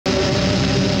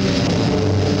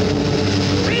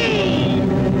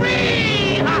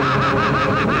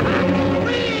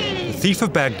Thief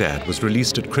of Baghdad was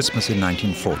released at Christmas in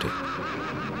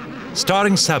 1940.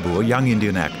 Starring Sabu, a young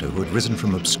Indian actor who had risen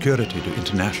from obscurity to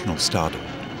international stardom,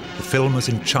 the film has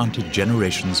enchanted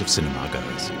generations of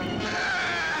cinema-goers.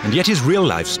 And yet his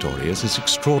real-life story is as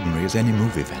extraordinary as any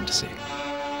movie fantasy.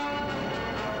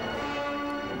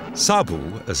 Sabu,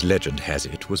 as legend has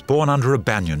it, was born under a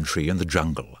banyan tree in the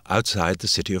jungle outside the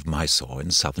city of Mysore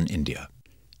in southern India.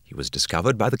 He was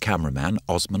discovered by the cameraman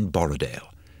Osman Borrowdale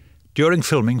during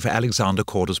filming for Alexander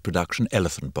Korda's production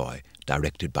Elephant Boy,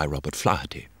 directed by Robert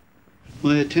Flaherty.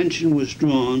 My attention was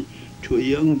drawn to a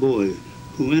young boy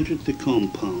who entered the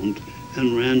compound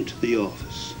and ran to the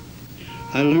office.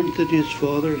 I learned that his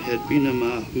father had been a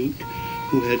Mahout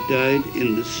who had died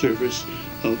in the service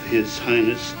of His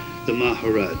Highness the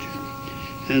Maharaja,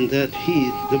 and that he,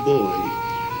 the boy,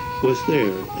 was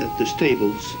there at the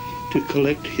stables to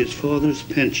collect his father's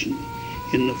pension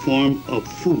in the form of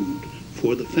food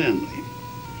for the family.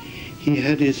 He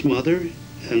had his mother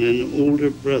and an older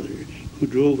brother who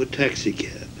drove a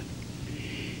taxicab.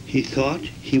 He thought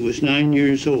he was 9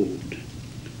 years old,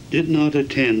 did not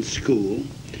attend school,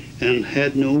 and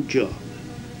had no job.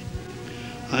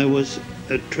 I was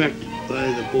attracted by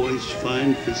the boy's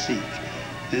fine physique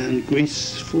and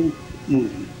graceful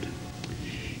movement.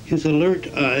 His alert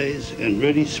eyes and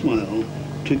ready smile,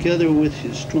 together with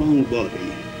his strong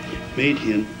body, made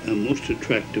him a most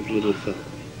attractive little fellow.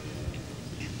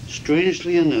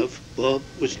 Strangely enough, Bob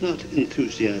was not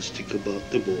enthusiastic about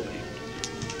the boy.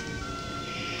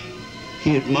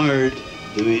 He admired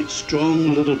the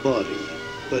strong little body,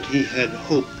 but he had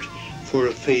hoped for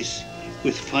a face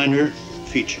with finer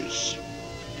features.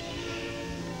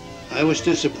 I was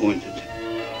disappointed.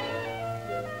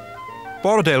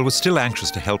 Borrowdale was still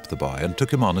anxious to help the boy and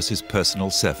took him on as his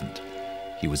personal servant.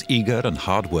 He was eager and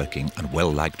hard-working and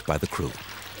well-liked by the crew.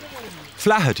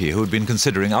 Flaherty, who had been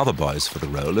considering other boys for the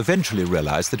role, eventually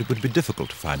realized that it would be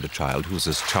difficult to find a child who was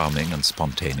as charming and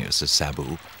spontaneous as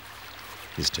Sabu.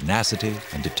 His tenacity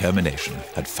and determination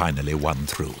had finally won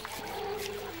through.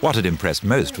 What had impressed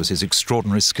most was his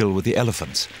extraordinary skill with the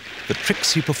elephants. The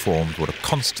tricks he performed were a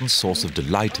constant source of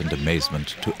delight and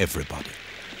amazement to everybody.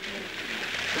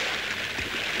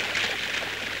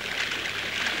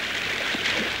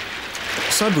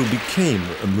 Sabu became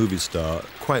a movie star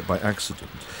quite by accident.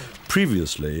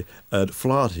 Previously,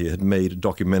 Flaherty had made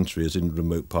documentaries in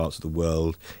remote parts of the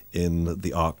world, in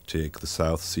the Arctic, the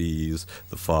South Seas,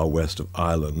 the far west of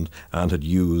Ireland, and had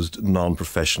used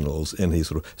non-professionals in his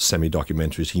sort of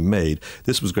semi-documentaries he made.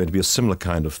 This was going to be a similar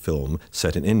kind of film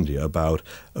set in India about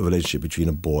a relationship between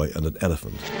a boy and an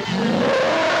elephant.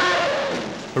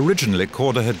 Originally,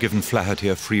 Korda had given Flaherty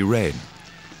a free rein,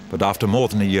 but after more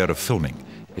than a year of filming,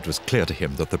 it was clear to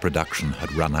him that the production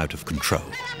had run out of control.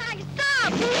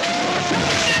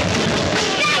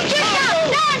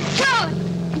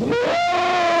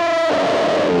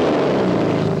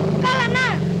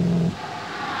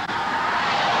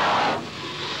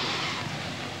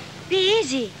 Be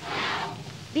easy.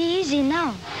 Be easy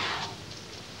now.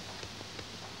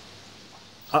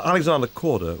 Alexander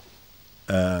Korda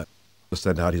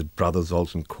sent out his brother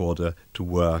Zoltan Korda to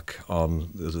work on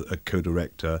as a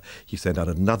co-director. He sent out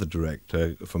another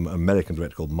director from an American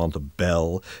director called Monta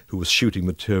Bell, who was shooting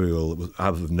material that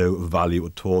was of no value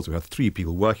at all. So we have 3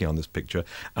 people working on this picture,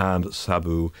 and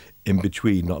Sabu in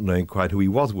between, not knowing quite who he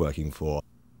was working for.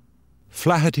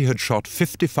 Flaherty had shot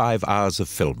 55 hours of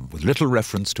film with little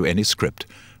reference to any script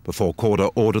before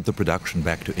Korda ordered the production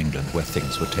back to England, where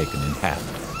things were taken in hand.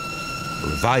 A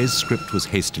revised script was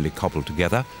hastily cobbled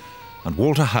together, and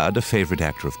Walter Hudd, a favourite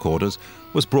actor of Korda's,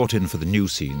 was brought in for the new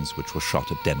scenes which were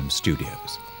shot at Denham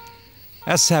Studios.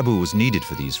 As Sabu was needed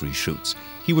for these reshoots,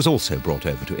 he was also brought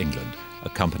over to England,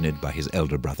 accompanied by his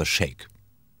elder brother Sheikh.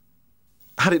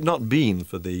 Had it not been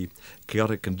for the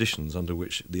chaotic conditions under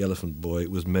which The Elephant Boy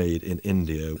was made in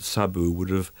India, Sabu would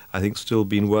have, I think, still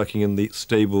been working in the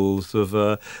stables of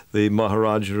the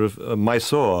Maharaja of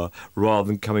Mysore rather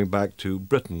than coming back to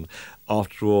Britain.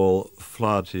 After all,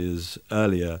 Flaherty's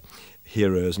earlier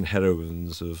heroes and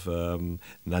heroines of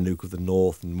Nanook of the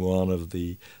North and Moana of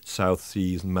the South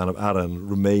Seas and Man of Arran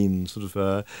remain sort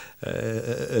of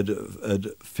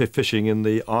fishing in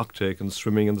the Arctic and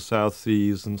swimming in the South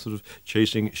Seas and sort of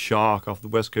chasing shark off the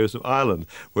west coast of Ireland,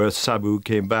 whereas Sabu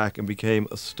came back and became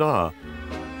a star.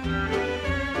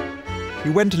 He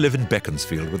went to live in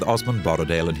Beaconsfield with Osman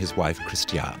Borrowdale and his wife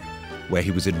Christiane, where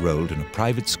he was enrolled in a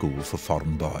private school for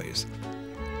foreign boys.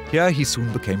 Here he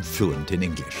soon became fluent in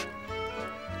English.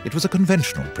 It was a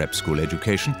conventional prep school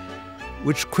education,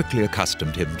 which quickly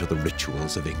accustomed him to the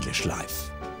rituals of English life.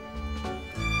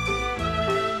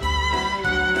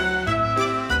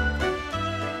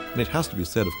 And it has to be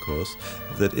said, of course,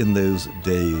 that in those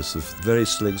days of very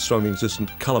strongly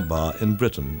existent colour bar in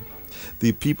Britain,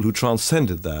 the people who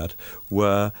transcended that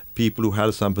were people who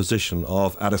had some position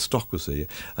of aristocracy,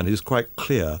 and it is quite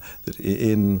clear that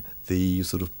in the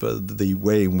sort of the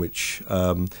way in which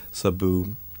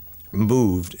Sabu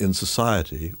moved in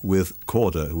society with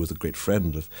Korda, who was a great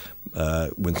friend of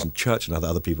Winston Churchill and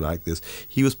other people like this,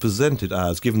 he was presented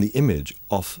as, given the image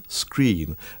off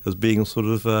screen, as being a sort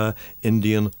of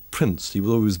Indian prince. He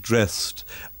was always dressed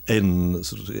in,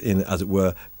 as it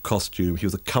were, costume. He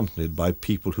was accompanied by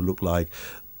people who looked like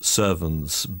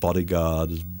servants,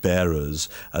 bodyguards, bearers,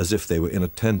 as if they were in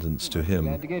attendance to him.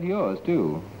 Glad to get yours,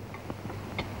 too.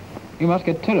 You must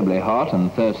get terribly hot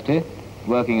and thirsty,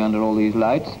 working under all these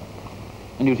lights.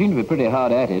 And you seem to be pretty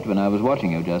hard at it when I was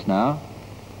watching you just now.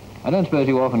 I don't suppose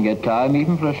you often get time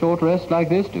even for a short rest like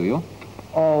this, do you?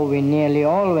 Oh, we nearly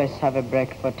always have a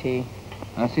break for tea.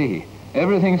 I see.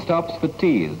 Everything stops for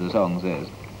tea, as the song says.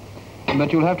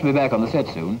 But you'll have to be back on the set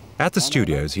soon. At the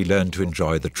studios, he learned to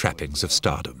enjoy the trappings of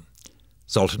stardom.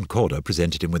 Zoltan Korda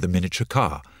presented him with a miniature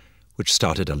car, which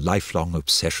started a lifelong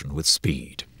obsession with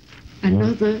speed.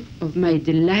 Another of my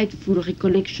delightful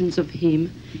recollections of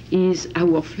him is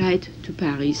our flight to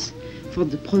Paris for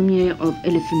the premiere of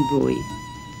Elephant Boy.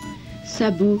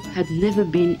 Sabu had never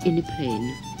been in a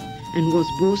plane and was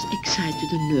both excited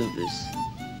and nervous.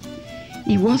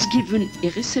 He was given a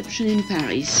reception in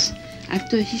Paris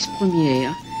after his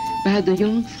premiere by the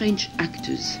young French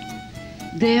actors.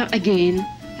 There again,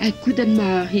 I could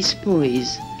admire his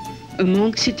poise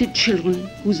among seated children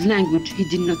whose language he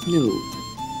did not know.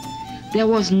 There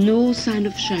was no sign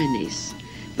of shyness,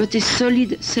 but a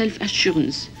solid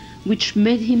self-assurance which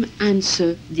made him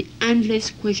answer the endless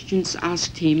questions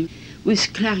asked him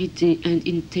with clarity and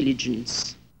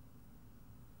intelligence.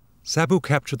 Sabu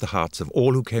captured the hearts of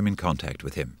all who came in contact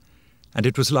with him, and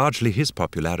it was largely his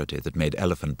popularity that made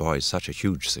Elephant Boy such a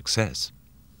huge success.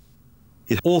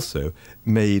 It also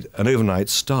made an overnight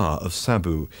star of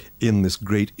Sabu in this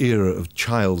great era of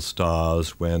child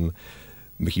stars when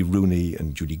Mickey Rooney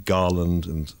and Judy Garland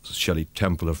and Shirley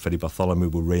Temple and Freddie Bartholomew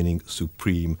were reigning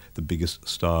supreme, the biggest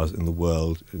stars in the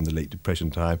world in the late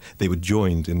Depression time. They were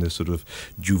joined in this sort of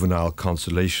juvenile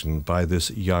constellation by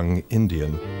this young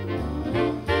Indian.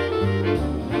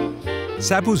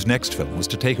 Sabu's next film was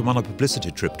to take him on a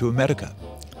publicity trip to America.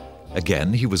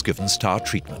 Again, he was given star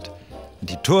treatment, and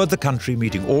he toured the country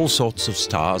meeting all sorts of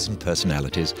stars and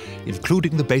personalities,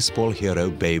 including the baseball hero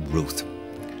Babe Ruth.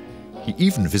 He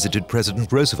even visited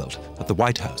President Roosevelt at the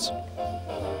White House.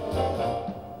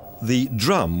 The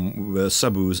Drum,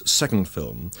 Sabu's second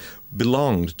film,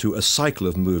 belonged to a cycle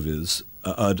of movies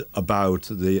about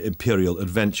the imperial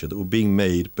adventure that were being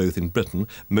made both in Britain,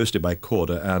 mostly by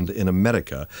Korda, and in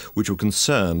America, which were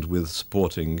concerned with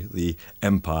supporting the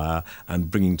empire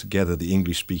and bringing together the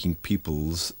English-speaking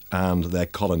peoples and their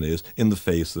colonies in the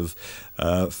face of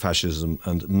fascism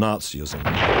and Nazism.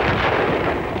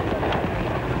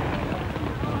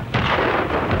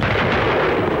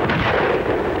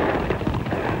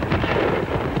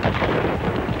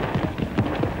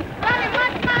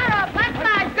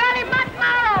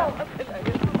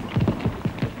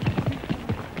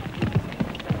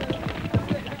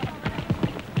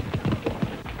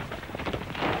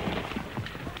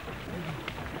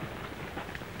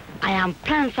 I am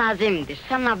Prince Azim, the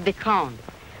son of the Khan.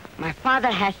 My father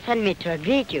has sent me to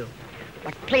greet you.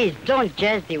 But please don't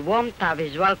judge the warmth of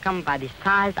his welcome by the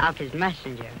size of his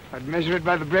messenger. I'd measure it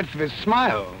by the breadth of his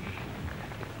smile.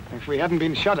 If we hadn't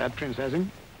been shot at, Prince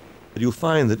Azim. You'll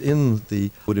find that in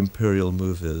the imperial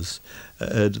movies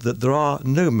that there are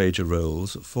no major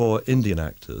roles for Indian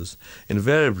actors.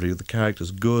 Invariably, the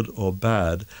characters, good or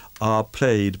bad, are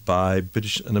played by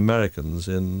British and Americans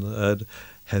in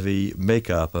heavy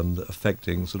makeup and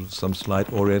affecting sort of some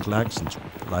slight Oriental accents,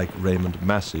 like Raymond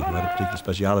Massey, who had a particular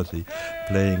speciality,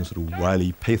 playing sort of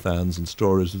wily Pathans and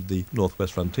stories of the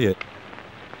northwest frontier.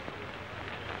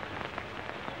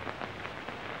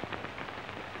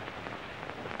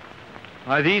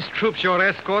 Are these troops your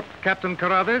escort, Captain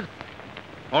Carruthers,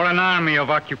 or an army of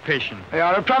occupation? They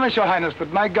are. I promise, Your Highness,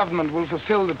 that my government will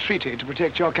fulfill the treaty to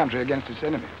protect your country against its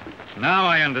enemies. Now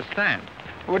I understand.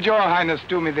 Would Your Highness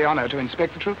do me the honor to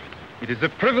inspect the troops? It is a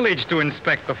privilege to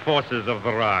inspect the forces of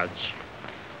the Raj.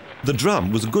 The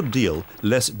Drum was a good deal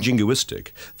less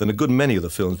jingoistic than a good many of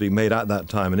the films being made at that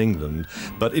time in England,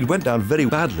 but it went down very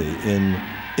badly in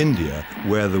India,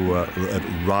 where there were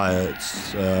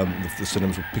riots, the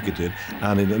cinemas were picketed,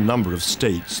 and in a number of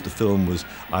states the film was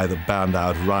either banned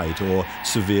outright or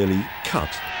severely cut.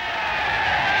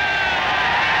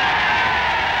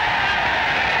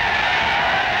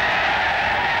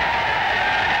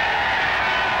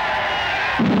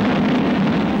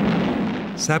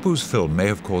 Sabu's film may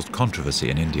have caused controversy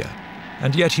in India,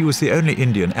 and yet he was the only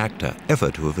Indian actor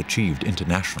ever to have achieved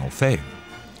international fame.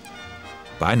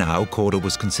 By now, Korda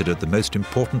was considered the most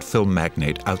important film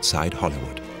magnate outside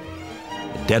Hollywood.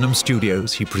 At Denham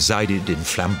Studios, he presided in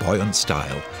flamboyant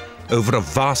style over a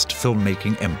vast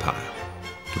filmmaking empire,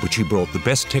 to which he brought the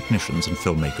best technicians and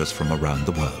filmmakers from around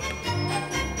the world.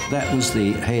 That was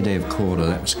the heyday of Korda.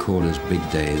 That was Korda's big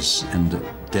days, and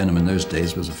Denham in those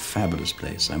days was a fabulous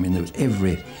place. I mean, there was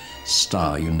every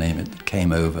star, you name it, that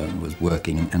came over and was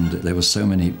working, and there were so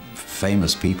many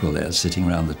famous people there sitting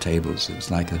around the tables. It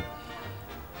was like an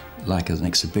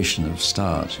exhibition of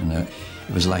stars, you know.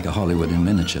 It was like a Hollywood in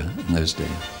miniature in those days.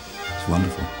 It was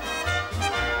wonderful.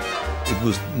 It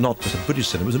was not just a British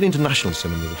cinema, it was an international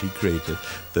cinema that he created,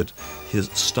 that his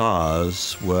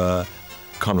stars were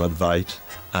Conrad Veidt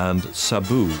and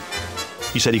Sabu.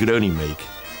 He said he could only make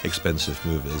expensive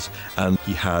movies, and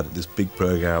he had this big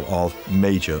program of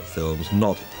major films,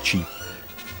 not cheap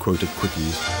quota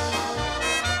quickies.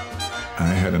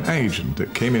 I had an agent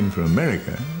that came in from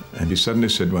America, and he suddenly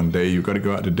said one day, "You've got to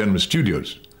go out to Denham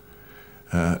Studios.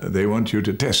 They want you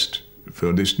to test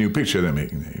for this new picture they're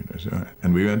making there." So,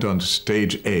 and we went on to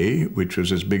stage A, which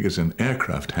was as big as an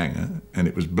aircraft hangar, and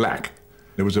it was black.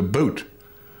 There was a boat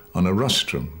on a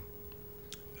rostrum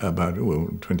about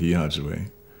 20 yards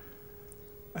away.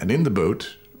 And in the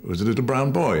boat was a little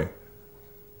brown boy.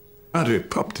 Out of it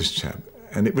popped this chap,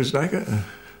 and it was like a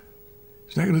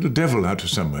little devil out of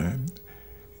somewhere.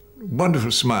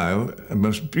 Wonderful smile, a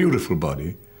most beautiful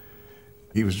body.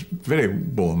 He was very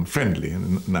warm, friendly,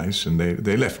 and nice, and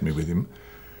they left me with him,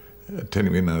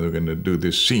 telling me now they were going to do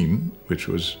this scene, which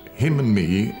was him and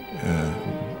me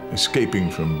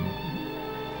escaping from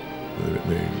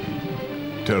the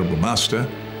terrible master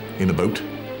in a boat.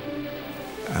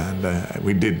 And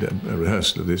we did a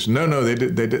rehearsal of this. No, they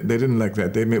didn't like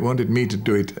that. They wanted me to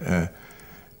do it.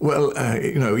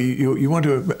 You know, you want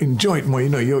to enjoy it more. You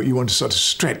know, you want to sort of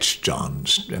stretch, John.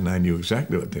 And I knew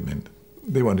exactly what they meant.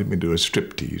 They wanted me to do a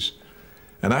striptease,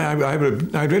 and I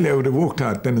would have walked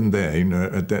out then and there, you know,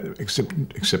 at that,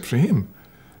 except for him.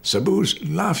 Sabu's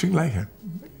laughing like her.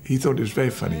 He thought it was very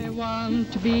funny,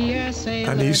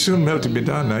 and he soon melted me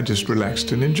down. And I just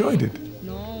relaxed and enjoyed it.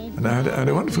 And I had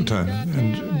a wonderful time,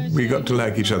 and we got to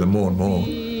like each other more and more.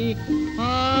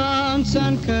 Aunts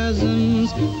and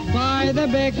cousins, by the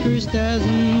baker's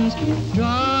dozens,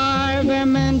 drive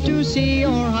them men to see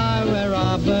or highway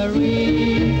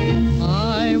robbery.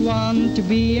 I want to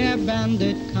be a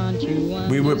bandit, can't you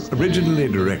understand? We were originally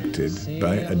directed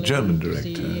by a German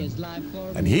director,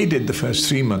 and he did the first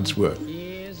 3 months' work.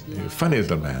 He was a funny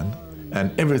little man,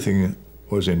 and everything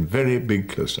was in very big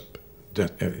close-up.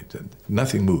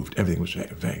 Nothing moved. Everything was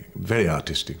very, very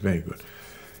artistic, very good.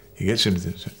 He gets into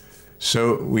this.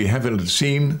 So we have a little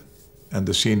scene, and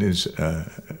the scene is a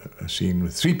scene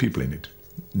with 3 people in it.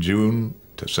 June,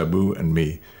 Sabu, and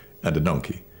me, and a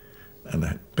donkey, and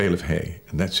a bale of hay,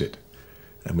 and that's it.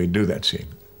 And we do that scene.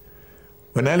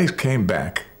 When Alex came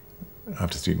back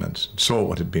after 3 months, saw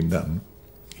what had been done,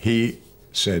 he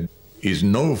said, "Is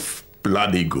no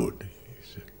bloody good," he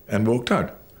said, and walked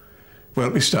out.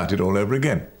 Well, we started all over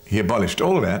again. He abolished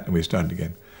all that, and we started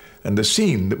again. And the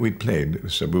scene that we played,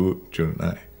 with Sabu, June,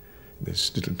 and I,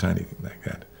 this little tiny thing like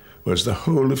that, was the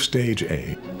whole of stage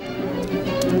A.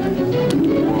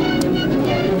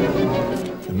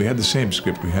 And we had the same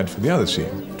script we had for the other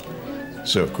scene.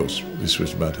 So, of course, this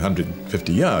was about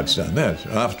 150 yards down there. So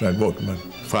after I'd walked about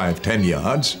 5-10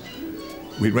 yards,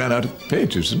 we ran out of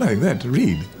pages. There's nothing there to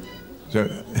read. So,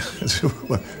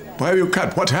 why have you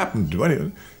cut? What happened?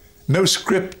 No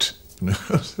script.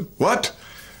 What?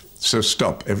 So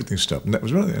stop. Everything stopped. And that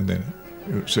was right. And then,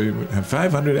 so you would have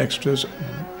 500 extras,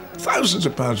 thousands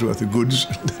of pounds worth of goods,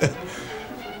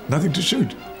 nothing to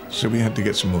shoot. So we had to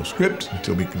get some more script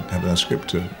until we could have enough script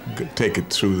to take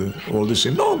it through all this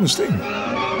enormous thing.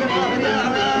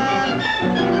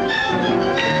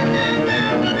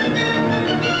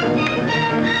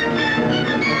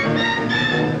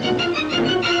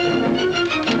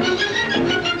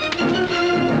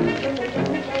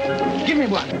 Give me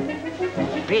one.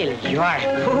 Really, you are a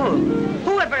fool.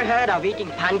 Who ever heard of eating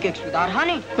pancakes without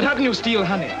honey? But how can you steal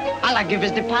honey? Allah give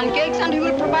us the pancakes and he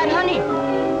will provide honey.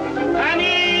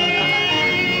 Honey!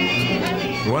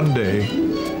 One day,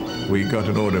 we got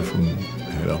an order from the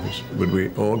head office. Would we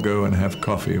all go and have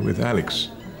coffee with Alex?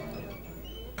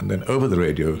 And then over the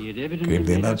radio came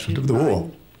the announcement of the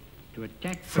war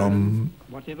from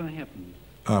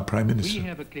our Prime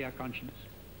Minister,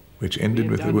 which ended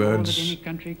with the words,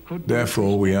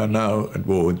 "Therefore we are now at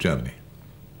war with Germany."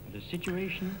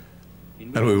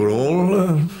 And we were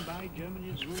all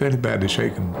fairly badly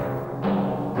shaken.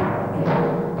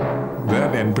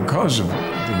 that, and because of the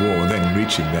war then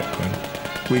reaching that point,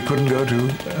 we couldn't go to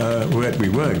where we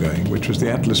were going, which was the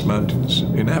Atlas Mountains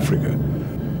in Africa.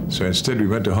 So instead we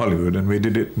went to Hollywood and we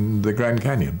did it in the Grand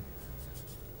Canyon,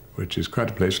 which is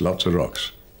quite a place, lots of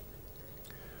rocks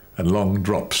and long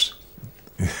drops.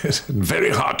 And very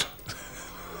hot,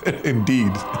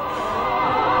 indeed.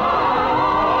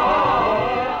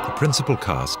 The principal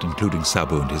cast, including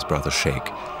Sabu and his brother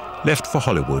Sheikh, left for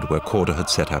Hollywood, where Korda had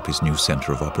set up his new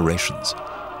center of operations.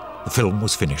 The film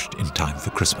was finished in time for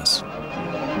Christmas.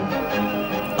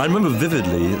 I remember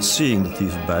vividly seeing The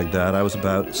Thief of Baghdad. I was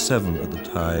about 7 at the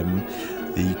time.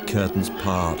 The curtains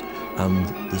part and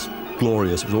this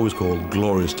glorious, it was always called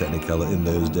glorious Technicolor in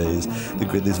those days,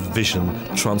 this vision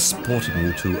transporting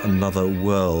you to another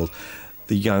world.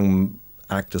 The young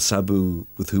actor Sabu,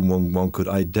 with whom one could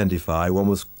identify, one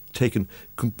was taken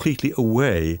completely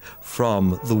away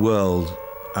from the world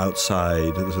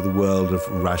outside, so the world of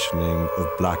rationing, of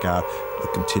blackout, the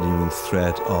continuing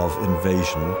threat of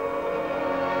invasion.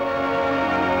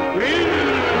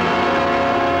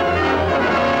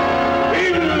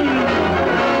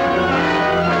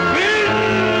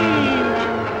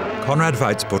 Conrad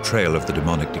Veidt's portrayal of the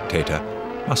demonic dictator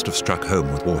must have struck home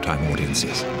with wartime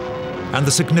audiences. And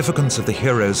the significance of the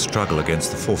hero's struggle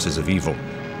against the forces of evil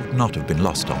would not have been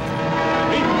lost on them.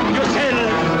 Lift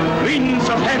yourselves, winds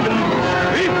of heaven,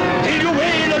 lift till you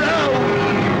wail aloud.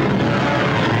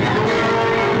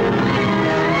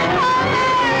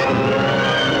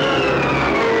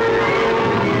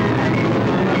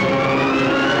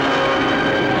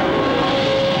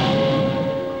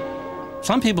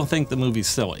 Some people think the movie's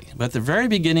silly, but at the very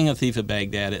beginning of Thief of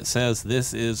Baghdad, it says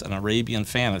this is an Arabian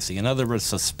fantasy. In other words,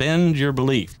 suspend your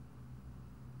belief.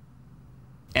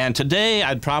 And today,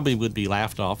 I probably would be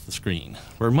laughed off the screen.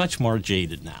 We're much more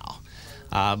jaded now.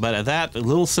 But at that a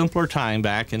little simpler time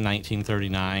back in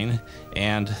 1939,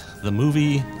 and the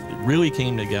movie really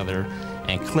came together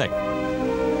and clicked.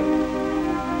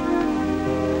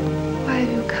 Why have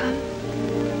you come?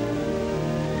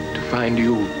 To find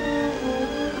you.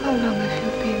 How long have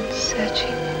you been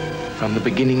searching? From the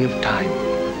beginning of time.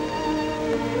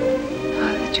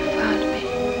 Now that you found me,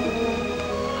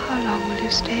 how long will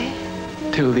you stay?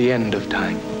 Till the end of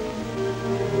time.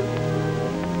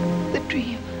 The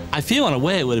dream. I feel in a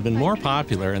way it would have been more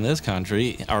popular in this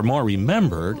country, or more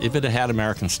remembered, if it had had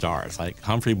American stars like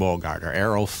Humphrey Bogart or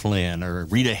Errol Flynn or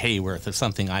Rita Hayworth or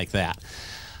something like that.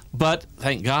 But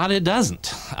thank God it doesn't.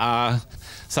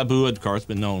 Sabu had, of course,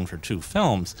 been known for 2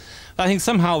 films. But I think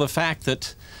somehow the fact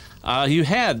that you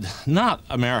had not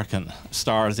American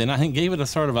stars in, I think gave it a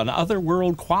sort of an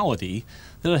otherworld quality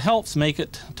that helps make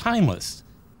it timeless.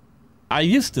 I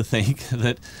used to think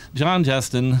that John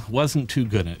Justin wasn't too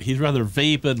good at it. He's rather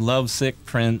vapid, lovesick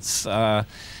prince, not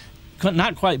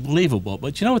quite believable.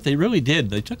 But you know what they really did?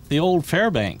 They took the old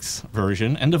Fairbanks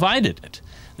version and divided it.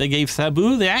 They gave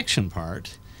Sabu the action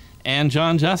part, and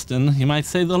John Justin, you might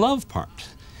say, the love part.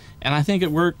 And I think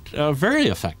it worked very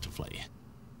effectively.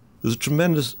 There's a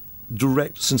tremendous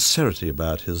direct sincerity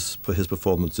about his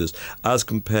performances, as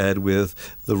compared with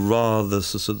the rather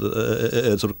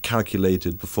sort of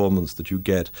calculated performance that you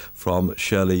get from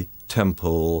Shirley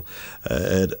Temple,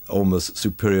 almost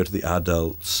superior to the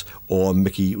adults, or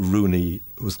Mickey Rooney,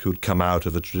 who'd come out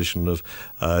of a tradition of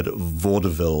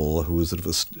vaudeville, who was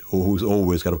who's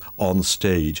always kind of on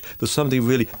stage. There's something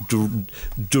really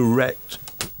direct,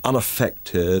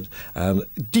 unaffected, and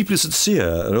deeply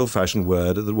sincere, an old-fashioned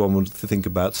word that one would think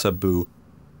about Sabu.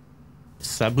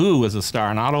 Sabu was a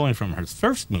star not only from her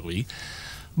first movie,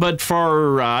 but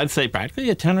for, I'd say, practically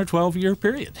a 10 or 12-year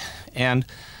period. And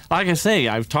like I say,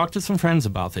 I've talked to some friends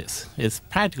about this. It's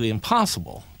practically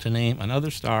impossible to name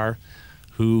another star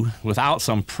who, without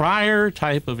some prior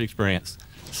type of experience,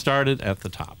 started at the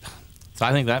top. So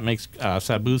I think that makes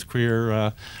Sabu's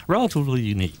career relatively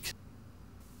unique.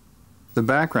 The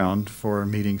background for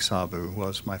meeting Sabu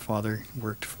was my father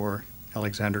worked for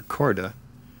Alexander Korda.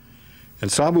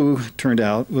 And Sabu, turned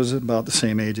out, was about the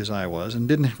same age as I was and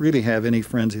didn't really have any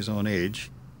friends his own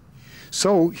age.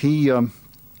 So he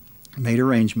made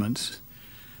arrangements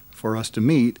for us to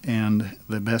meet, and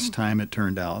the best time it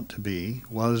turned out to be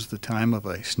was the time of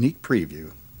a sneak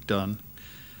preview done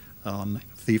on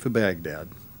Thief of Baghdad,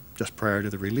 just prior to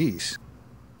the release.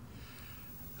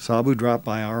 Sabu dropped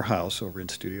by our house over in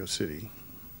Studio City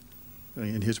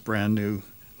in his brand new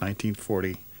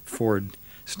 1940 Ford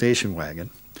station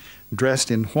wagon,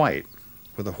 dressed in white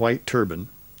with a white turban,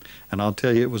 and I'll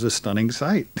tell you, it was a stunning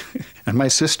sight. And my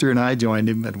sister and I joined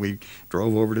him, and we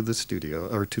drove over to the studio,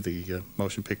 or to the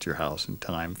motion picture house in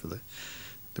time for the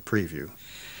preview.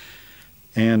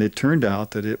 And it turned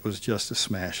out that it was just a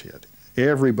smash hit.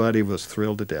 Everybody was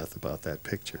thrilled to death about that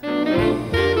picture.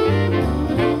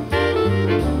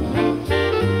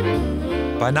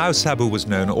 By now, Sabu was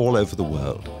known all over the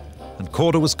world, and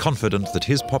Korda was confident that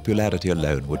his popularity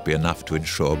alone would be enough to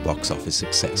ensure box office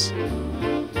success.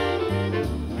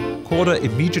 Korda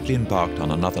immediately embarked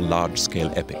on another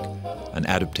large-scale epic, an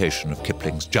adaptation of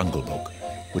Kipling's Jungle Book,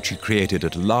 which he created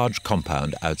at a large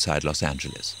compound outside Los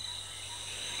Angeles.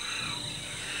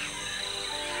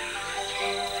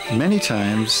 Many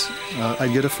times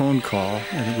I'd get a phone call,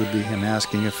 and it would be him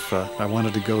asking if I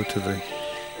wanted to go to the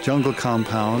jungle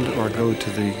compound or go to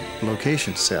the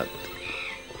location set.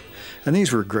 And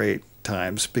these were great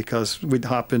times because we'd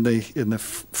hop in the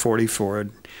 40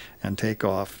 Ford and take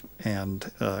off and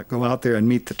go out there and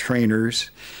meet the trainers.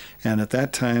 And at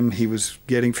that time, he was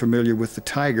getting familiar with the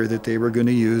tiger that they were going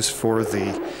to use for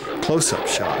the close-up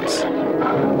shots.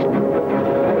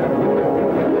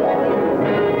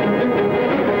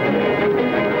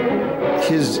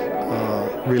 His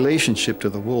relationship to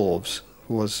the wolves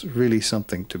was really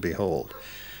something to behold.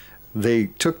 They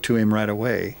took to him right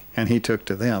away, and he took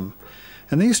to them.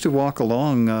 And they used to walk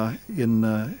along in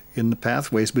the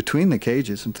pathways between the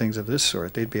cages and things of this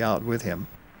sort. They'd be out with him.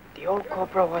 The old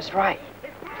corporal was right.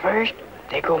 First,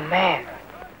 they go mad.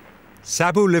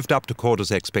 Sabu lived up to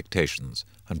Korda's expectations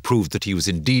and proved that he was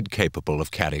indeed capable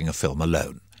of carrying a film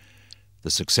alone.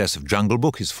 The success of Jungle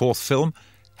Book, his fourth film,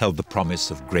 held the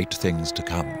promise of great things to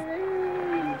come.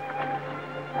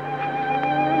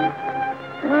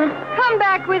 Come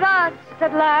back with us,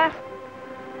 at last.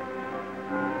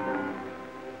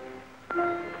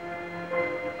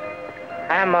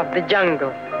 I'm of the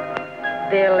jungle.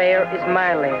 Their lair is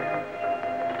my lair.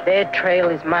 Their trail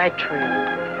is my trail.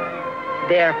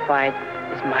 Their fight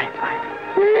is my fight.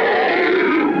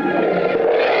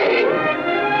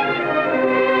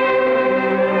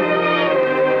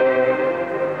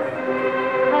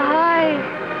 Hi.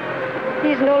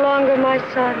 He's no longer my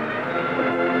son.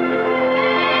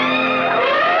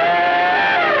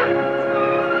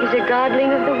 He's a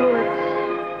godling of the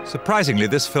woods. Surprisingly,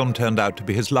 this film turned out to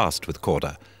be his last with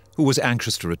Korda, who was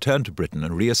anxious to return to Britain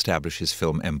and re-establish his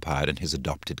film empire in his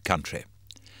adopted country.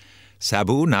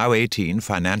 Sabu, now 18,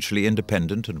 financially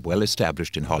independent and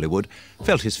well-established in Hollywood,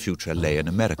 felt his future lay in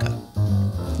America.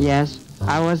 Yes,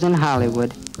 I was in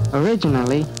Hollywood.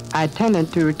 Originally, I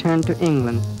intended to return to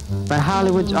England, but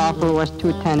Hollywood's offer was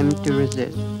too tempting to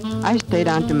resist. I stayed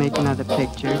on to make another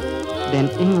picture, then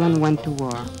England went to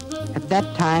war. At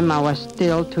that time, I was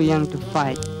still too young to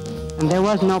fight, and there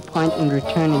was no point in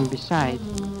returning besides.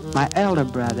 My elder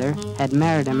brother had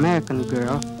married an American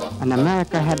girl, and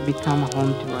America had become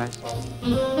home to us.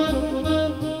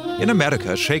 In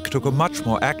America, Sheikh took a much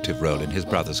more active role in his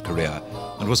brother's career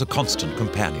and was a constant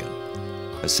companion.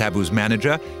 As Sabu's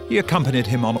manager, he accompanied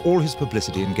him on all his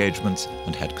publicity engagements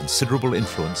and had considerable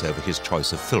influence over his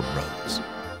choice of film roles.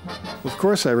 Of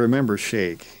course, I remember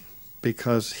Sheikh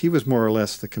because he was more or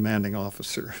less the commanding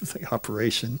officer of the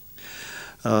operation.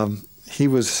 He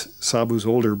was Sabu's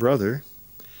older brother,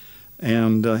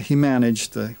 and he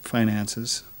managed the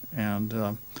finances.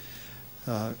 And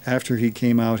after he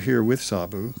came out here with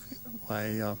Sabu,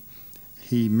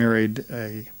 he married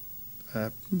a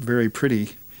very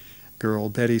pretty girl,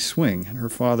 Betty Swing, and her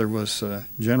father was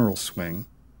General Swing.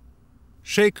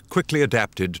 Sheikh quickly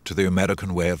adapted to the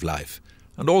American way of life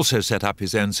and also set up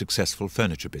his own successful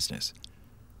furniture business.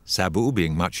 Sabu,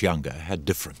 being much younger, had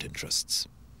different interests.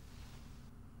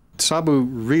 Sabu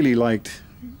really liked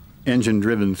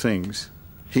engine-driven things.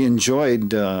 He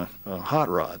enjoyed hot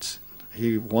rods.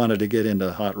 He wanted to get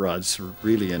into hot rods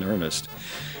really in earnest,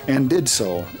 and did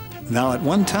so. Now, at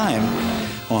one time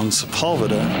on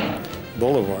Sepulveda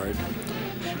Boulevard,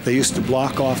 they used to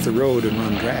block off the road and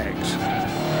run drags.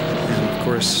 And of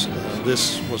course,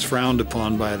 this was frowned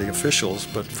upon by the officials,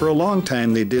 but for a long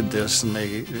time they did this, and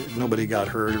nobody got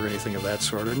hurt or anything of that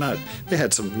sort. They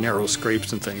had some narrow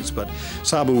scrapes and things, but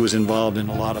Sabu was involved in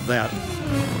a lot of that.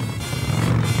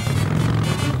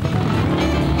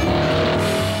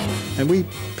 And we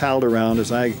palled around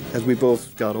as we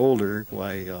both got older.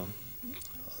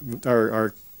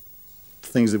 Our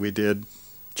things that we did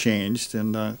changed,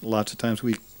 and lots of times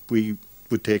we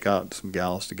would take out some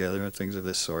gals together and things of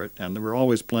this sort. And there were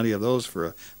always plenty of those for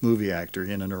a movie actor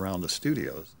in and around the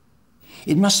studios.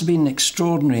 It must have been an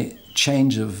extraordinary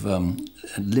change of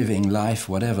living, life,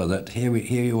 whatever, that here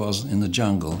he was in the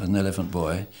jungle, an elephant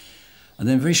boy, and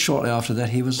then very shortly after that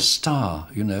he was a star,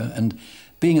 you know, and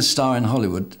being a star in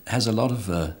Hollywood has a lot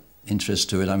of interest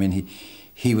to it. I mean,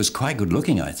 he was quite good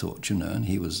looking, I thought, you know, and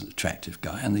he was an attractive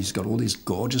guy, and he's got all these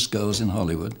gorgeous girls in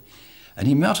Hollywood. And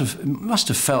he must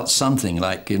have felt something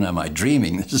like, you know, am I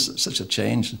dreaming? This is such a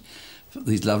change.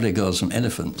 these lovely girls from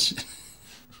Elephants.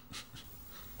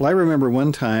 Well, I remember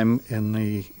one time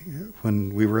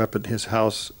when we were up at his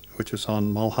house, which was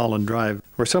on Mulholland Drive,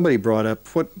 where somebody brought up,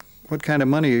 what kind of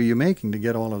money are you making to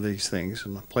get all of these things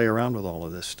and play around with all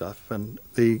of this stuff? And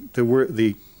the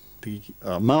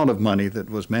amount of money that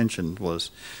was mentioned was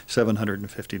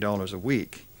 $750 a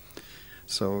week.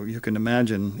 So you can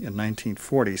imagine in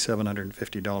 1940,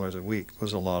 $750 a week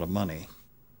was a lot of money.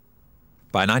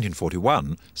 By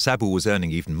 1941, Sabu was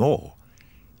earning even more.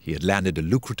 He had landed a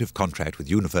lucrative contract with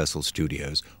Universal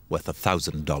Studios worth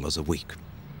 $1,000 a week.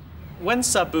 When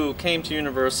Sabu came to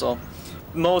Universal,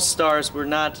 most stars were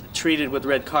not treated with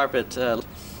red carpet.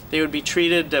 They would be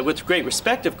treated with great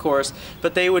respect, of course,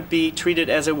 but they would be treated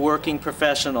as a working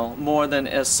professional more than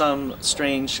as some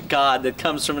strange god that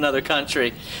comes from another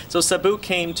country. So Sabu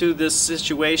came to this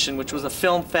situation, which was a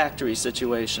film factory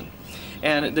situation.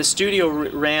 And the studio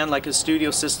ran like a studio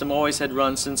system always had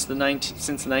run since the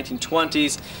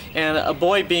 1920s. And a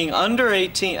boy being under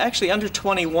 18, actually under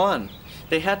 21,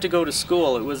 they had to go to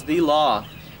school. It was the law,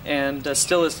 and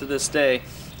still is to this day.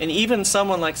 And even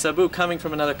someone like Sabu coming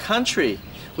from another country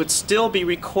would still be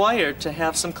required to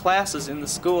have some classes in the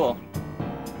school.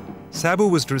 Sabu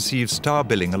was to receive star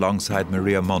billing alongside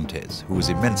Maria Montez, who was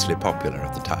immensely popular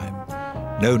at the time.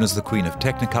 Known as the Queen of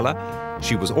Technicolor,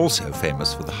 she was also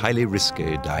famous for the highly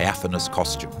risky, diaphanous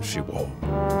costumes she wore.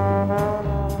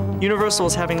 Universal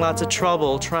was having lots of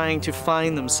trouble trying to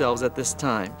find themselves at this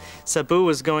time. Sabu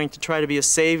was going to try to be a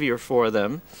savior for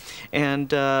them.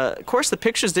 And of course the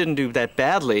pictures didn't do that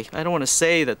badly. I don't want to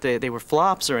say that they were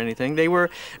flops or anything. They were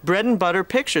bread and butter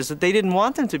pictures. That they didn't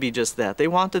want them to be just that. They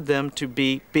wanted them to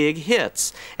be big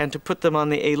hits and to put them on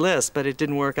the A-list, but it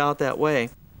didn't work out that way.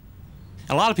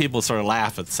 A lot of people sort of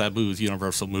laugh at Sabu's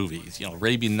Universal movies, you know,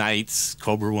 Arabian Nights,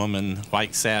 Cobra Woman,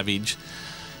 White Savage.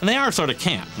 And they are sort of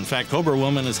camp. In fact, Cobra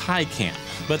Woman is high camp.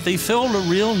 But they filled a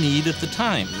real need at the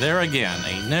time. There again,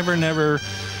 a never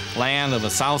land of a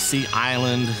South Sea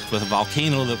island with a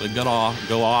volcano that would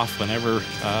go off whenever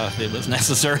it was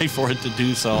necessary for it to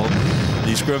do so.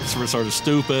 These scripts were sort of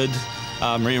stupid.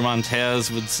 Maria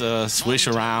Montez would swish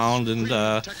around, and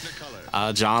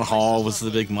John Hall was the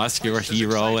big muscular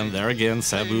hero, and there again,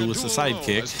 Sabu was the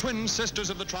sidekick. Twin sisters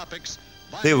of the tropics.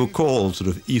 They were called sort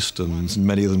of Easterns, and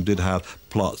many of them did have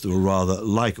plots that were rather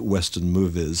like Western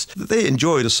movies. They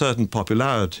enjoyed a certain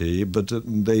popularity, but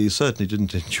they certainly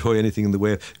didn't enjoy anything in the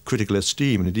way of critical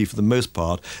esteem, and indeed, for the most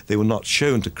part, they were not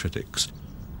shown to critics.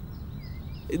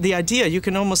 The idea, you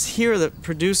can almost hear the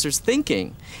producers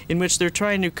thinking, in which they're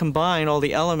trying to combine all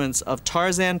the elements of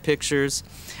Tarzan pictures,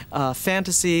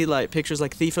 fantasy, like pictures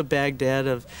like Thief of Baghdad,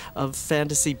 of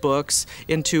fantasy books,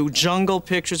 into jungle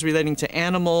pictures relating to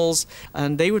animals,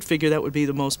 and they would figure that would be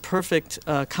the most perfect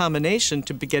combination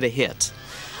to get a hit.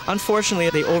 Unfortunately,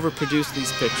 they overproduced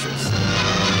these pictures.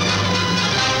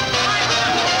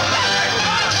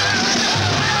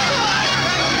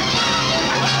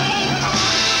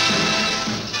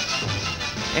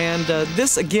 And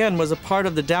this, again, was a part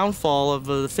of the downfall of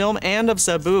the film and of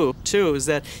Sabu, too, is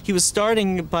that he was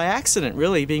starting by accident,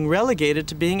 really, being relegated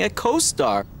to being a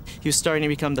co-star. He was starting to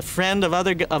become the friend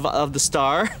of the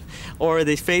star, or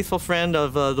the faithful friend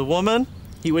of the woman.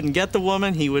 He wouldn't get the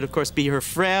woman. He would, of course, be her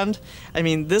friend. I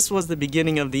mean, this was the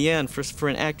beginning of the end for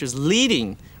an actor's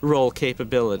leading role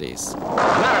capabilities.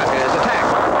 America is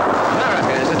attacked!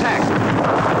 America is attacked!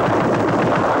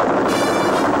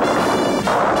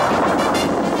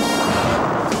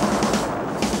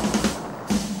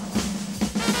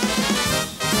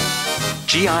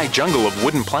 GI jungle of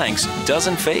wooden planks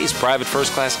doesn't faze Private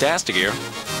First Class Dastiger.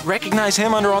 Recognize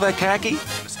him under all that khaki?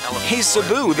 He's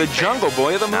Sabu, the jungle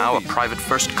boy of the movie. Now a private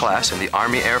first class in the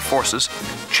Army Air Forces,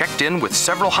 checked in with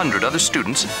several hundred other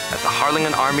students at the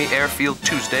Harlingen Army Airfield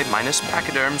Tuesday, minus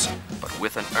pachyderms, but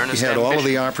with an earnest He had ambition. all of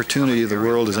the opportunity of the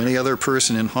world as any other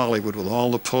person in Hollywood, with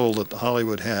all the pull that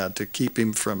Hollywood had to keep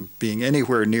him from being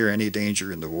anywhere near any danger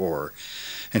in the war.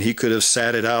 And he could have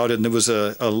sat it out, and there was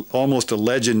almost a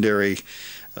legendary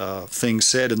thing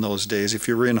said in those days. If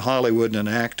you were in Hollywood and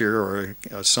an actor or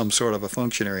some sort of a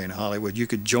functionary in Hollywood, you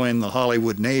could join the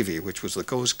Hollywood Navy, which was the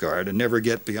Coast Guard, and never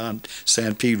get beyond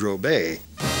San Pedro Bay.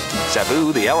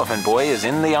 Sabu, the Elephant Boy, is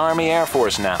in the Army Air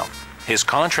Force now. His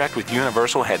contract with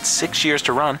Universal had 6 years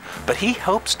to run, but he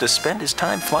hopes to spend his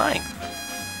time flying.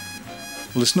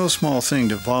 Well, it's no small thing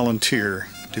to volunteer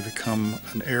to become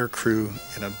an air crew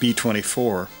in a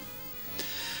B-24.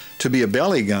 To be a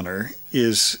belly gunner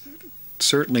is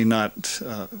certainly not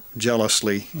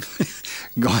jealously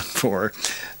gone for.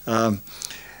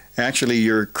 Actually,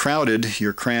 you're crowded,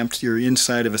 you're cramped, you're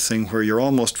inside of a thing where you're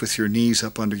almost with your knees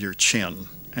up under your chin,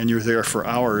 and you're there for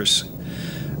hours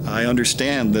I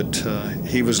understand that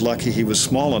he was lucky he was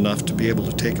small enough to be able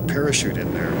to take a parachute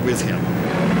in there with him.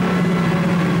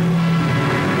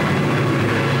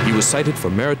 He was cited for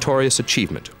meritorious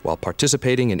achievement while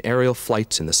participating in aerial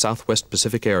flights in the Southwest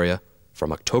Pacific area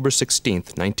from October 16,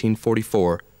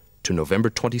 1944 to November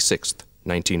 26,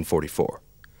 1944.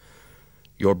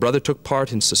 Your brother took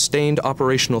part in sustained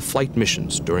operational flight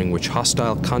missions during which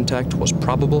hostile contact was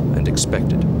probable and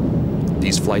expected.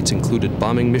 These flights included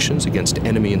bombing missions against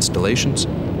enemy installations,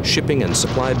 shipping and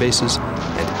supply bases,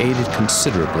 and aided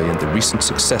considerably in the recent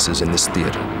successes in this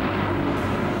theater.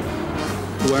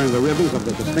 Wearing the ribbons of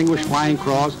the Distinguished Flying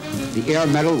Cross, the Air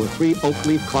Medal with 3 oak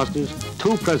leaf clusters,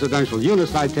 2 Presidential Unit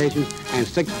Citations, and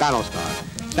 6 Battle Stars.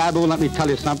 Sabu, let me tell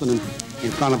you something in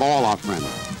front of all our friends.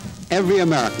 Every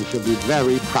American should be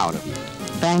very proud of you.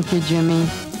 Thank you, Jimmy.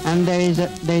 And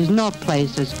there's no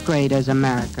place as great as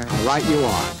America. Right you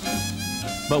are.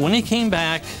 But when he came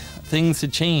back, things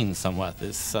had changed somewhat.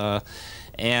 His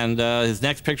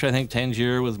next picture, I think,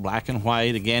 Tangier, was black and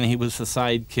white. Again, he was the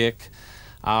sidekick.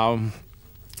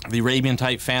 The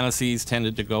Arabian-type fantasies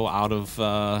tended to go out of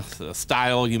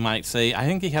style, you might say. I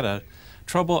think he had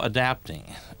trouble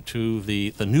adapting to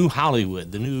the new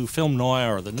Hollywood, the new film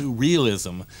noir, or the new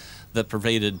realism that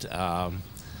pervaded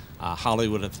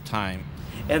Hollywood at the time.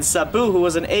 And Sabu, who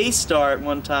was an A star at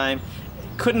one time,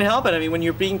 couldn't help it. I mean, when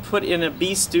you're being put in a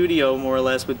B studio, more or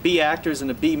less, with B actors in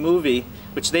a B movie,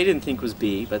 which they didn't think was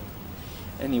B, but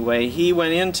anyway, he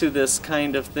went into this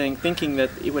kind of thing thinking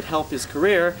that it would help his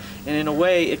career, and in a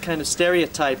way it kind of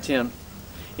stereotyped him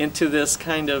into this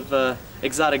kind of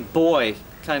exotic boy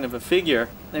kind of a figure.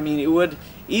 I mean, it would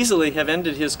easily have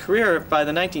ended his career by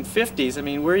the 1950s. I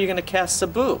mean, where are you going to cast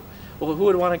Sabu? Well, who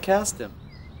would want to cast him?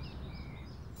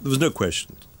 There was no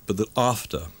question but that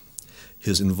after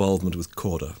his involvement with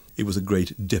Korda, it was a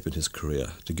great dip in his career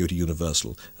to go to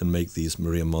Universal and make these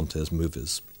Maria Montez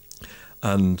movies.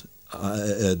 And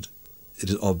it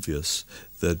is obvious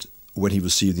that when he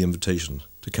received the invitation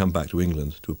to come back to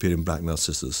England to appear in Black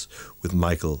Narcissus with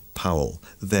Michael Powell,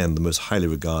 then the most highly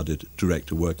regarded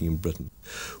director working in Britain,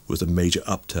 was a major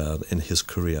upturn in his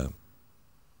career.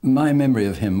 My memory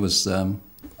of him was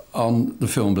on the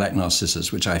film Black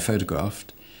Narcissus, which I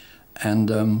photographed,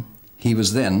 and he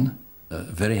was then a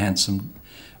very handsome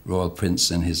royal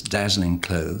prince in his dazzling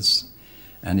clothes,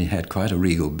 and he had quite a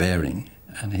regal bearing,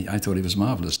 and I thought he was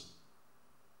marvellous.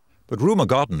 But Rumer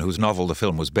Godden, whose novel the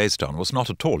film was based on, was not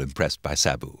at all impressed by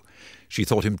Sabu. She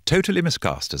thought him totally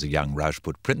miscast as a young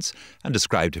Rajput prince and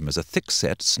described him as a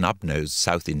thick-set, snub-nosed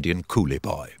South Indian coolie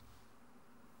boy.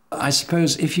 I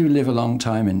suppose if you live a long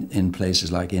time in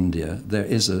places like India, there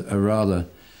is a rather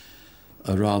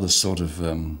sort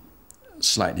of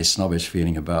slightly snobbish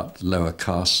feeling about lower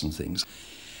castes and things.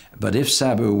 But if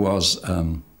Sabu was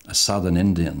a southern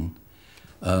Indian,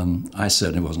 I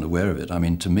certainly wasn't aware of it. I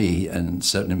mean, to me, and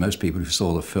certainly most people who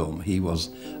saw the film, he was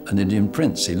an Indian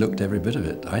prince. He looked every bit of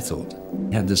it, I thought.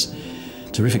 He had this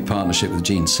terrific partnership with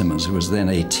Jean Simmons, who was then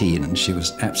 18, and she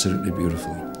was absolutely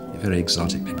beautiful, very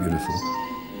exotically beautiful.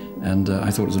 And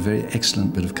I thought it was a very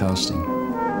excellent bit of casting.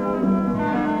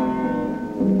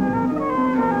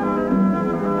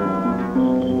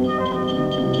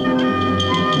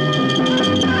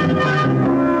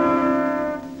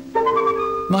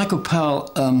 Michael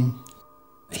Powell,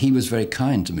 he was very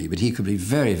kind to me, but he could be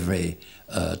very, very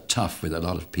tough with a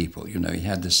lot of people. You know, he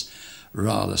had this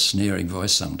rather sneering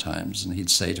voice sometimes, and he'd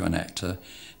say to an actor,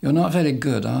 "You're not very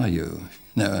good, are you?"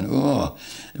 No, and oh,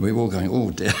 and we were all going,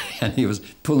 "Oh dear," and he was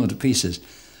pulling them to pieces.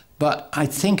 But I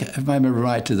think, if I remember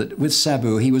right, that with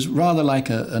Sabu, he was rather like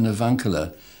an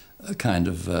avuncular kind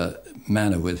of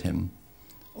manner with him,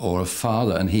 or a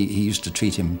father, and he used to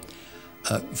treat him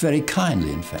very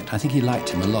kindly, in fact. I think he liked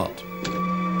him a lot.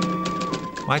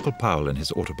 Michael Powell, in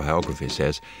his autobiography,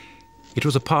 says, "It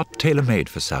was a part tailor-made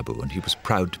for Sabu, and he was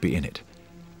proud to be in it.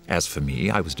 As for me,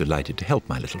 I was delighted to help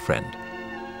my little friend.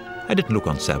 I didn't look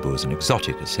on Sabu as an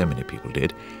exotic, as so many people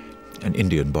did, an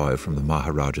Indian boy from the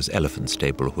Maharaja's elephant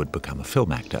stable who had become a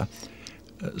film actor.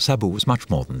 Sabu was much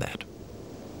more than that."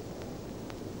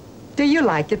 Do you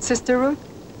like it, Sister Ruth?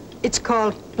 It's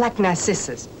called Black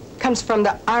Narcissus. Comes from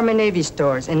the Army Navy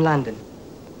stores in London.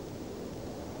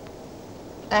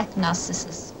 Black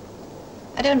Narcissus.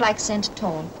 I don't like scent at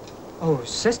all. Oh,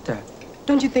 sister,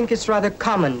 don't you think it's rather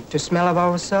common to smell of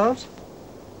ourselves?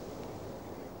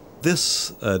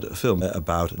 This film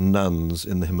about nuns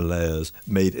in the Himalayas,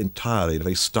 made entirely in a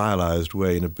very stylized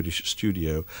way in a British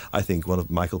studio, I think one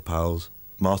of Michael Powell's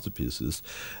masterpieces,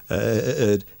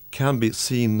 it can be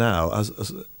seen now as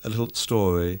a little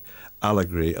story,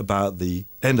 allegory about the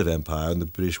end of empire and the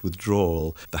British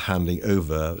withdrawal, the handing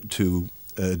over to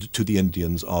to the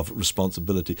Indians of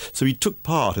responsibility. So he took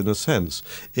part, in a sense,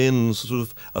 in sort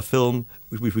of a film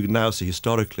which we can now see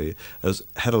historically as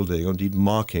heralding, or indeed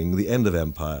marking, the end of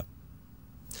empire.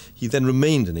 He then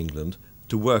remained in England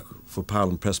to work for Powell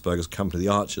and Pressburger's company,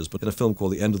 The Archers, but in a film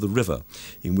called The End of the River,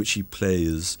 in which he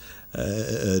plays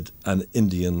an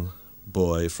Indian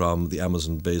boy from the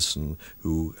Amazon basin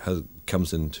who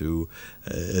comes into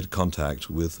contact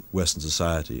with Western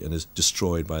society and is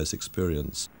destroyed by his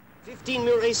experience. 15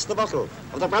 murace the bottle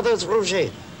of the brothers Roger.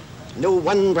 No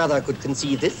one brother could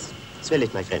conceive this. Smell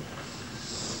it, my friend.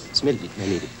 Smell it, my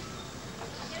lady.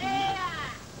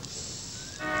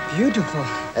 Beautiful.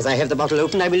 As I have the bottle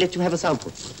open, I will let you have a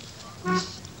sample.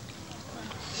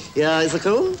 Here is the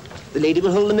comb. The lady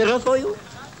will hold the mirror for you.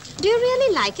 Do you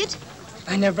really like it?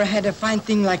 I never had a fine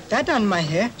thing like that on my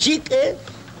hair. Chic, eh?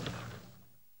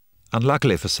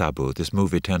 Unluckily for Sabu, this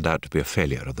movie turned out to be a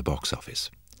failure at the box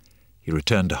office. He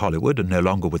returned to Hollywood and, no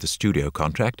longer with a studio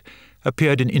contract,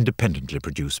 appeared in independently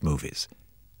produced movies.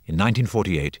 In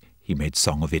 1948, he made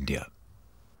Song of India.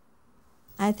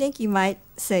 I think you might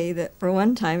say that for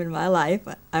one time in my life,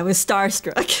 I was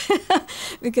starstruck.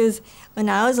 Because when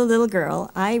I was a little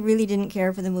girl, I really didn't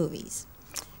care for the movies.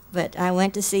 But I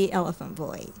went to see Elephant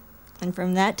Boy. And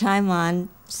from that time on,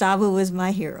 Sabu was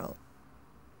my hero.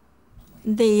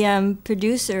 The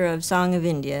producer of Song of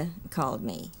India called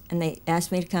me, and they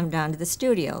asked me to come down to the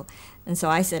studio. And so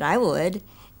I said I would,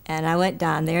 and I went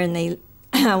down there, and they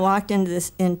I walked into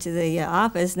the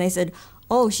office, and they said,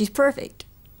 "Oh, she's perfect."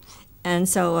 And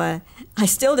so I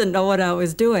still didn't know what I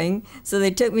was doing, so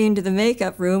they took me into the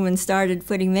makeup room and started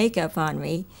putting makeup on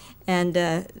me. And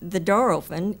the door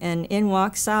opened, and in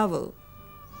walked Sabu.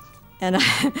 And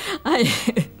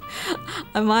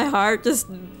my heart just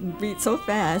beat so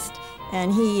fast.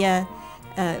 And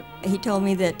he told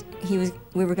me that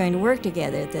we were going to work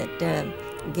together, that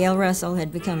Gail Russell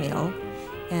had become ill,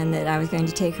 and that I was going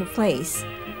to take her place.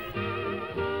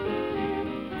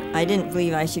 I didn't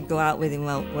believe I should go out with him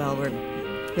while we're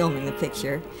filming the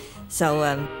picture. So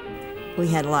we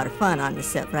had a lot of fun on the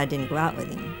set, but I didn't go out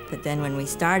with him. But then when we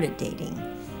started dating,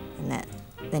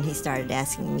 then he started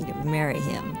asking me to marry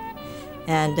him.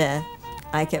 And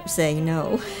I kept saying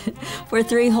no for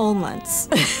 3 whole months.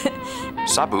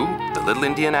 Sabu, the little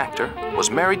Indian actor, was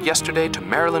married yesterday to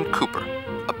Marilyn Cooper,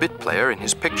 a bit player in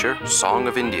his picture Song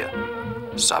of India.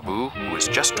 Sabu, who is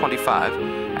just 25,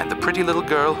 and the pretty little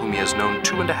girl whom he has known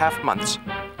 2.5 months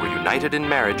were united in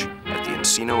marriage at the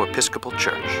Encino Episcopal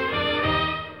Church.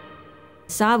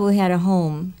 Sabu had a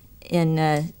home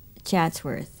in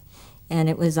Chatsworth, and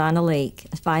it was on a lake,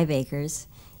 5 acres,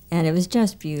 and it was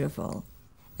just beautiful.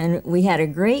 And we had a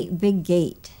great big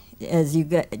gate as you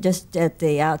got just at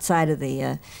the outside of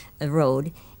the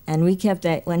road, and we kept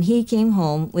that. When he came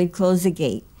home, we'd close the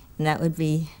gate, and that would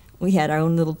be, we had our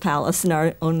own little palace and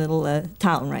our own little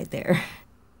town right there.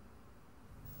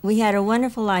 We had a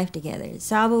wonderful life together.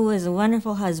 Sabu was a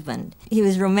wonderful husband. He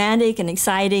was romantic and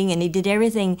exciting, and he did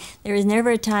everything. There was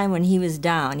never a time when he was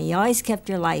down. He always kept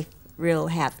your life real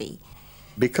happy.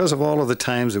 Because of all of the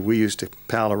times that we used to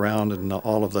pal around and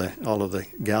all of the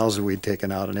gals that we'd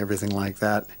taken out and everything like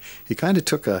that, he kind of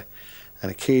took an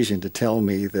occasion to tell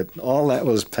me that all that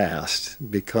was past,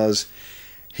 because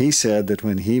he said that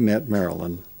when he met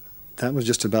Marilyn, that was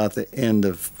just about the end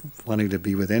of wanting to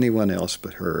be with anyone else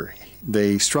but her.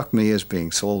 They struck me as being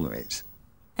soulmates.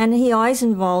 And he always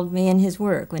involved me in his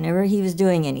work. Whenever he was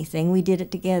doing anything, we did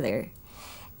it together.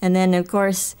 And then, of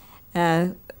course,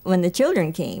 when the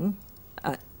children came,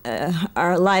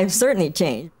 our lives certainly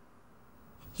changed.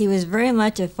 He was very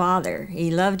much a father.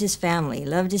 He loved his family,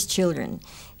 loved his children,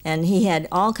 and he had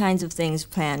all kinds of things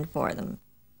planned for them.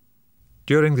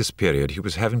 During this period, he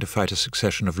was having to fight a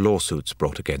succession of lawsuits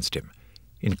brought against him,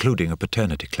 including a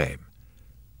paternity claim.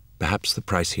 Perhaps the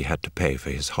price he had to pay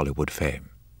for his Hollywood fame.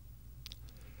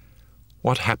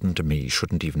 "What happened to me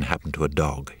shouldn't even happen to a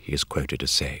dog," he is quoted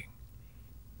as saying.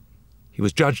 He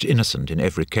was judged innocent in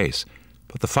every case,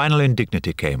 but the final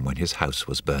indignity came when his house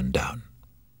was burned down.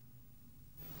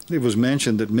 It was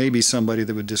mentioned that maybe somebody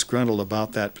that was disgruntled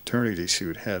about that paternity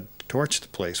suit had torched the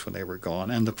place when they were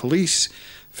gone, and the police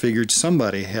figured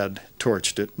somebody had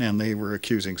torched it, and they were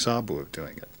accusing Sabu of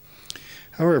doing it.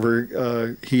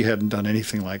 However, he hadn't done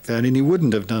anything like that, and he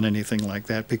wouldn't have done anything like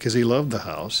that because he loved the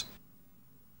house.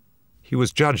 He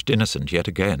was judged innocent yet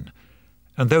again,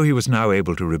 and though he was now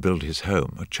able to rebuild his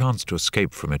home, a chance to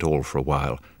escape from it all for a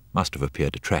while must have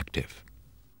appeared attractive.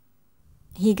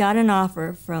 He got an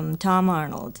offer from Tom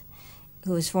Arnold,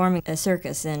 who was forming a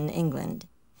circus in England,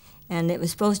 and it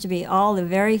was supposed to be all the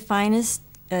very finest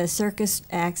circus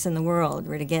acts in the world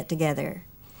were to get together.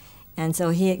 And so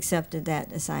he accepted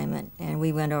that assignment, and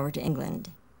we went over to England.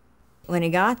 When he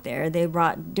got there, they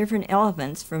brought different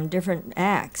elephants from different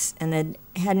acts, and they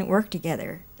hadn't worked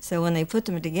together. So when they put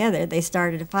them together, they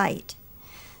started a fight.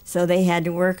 So they had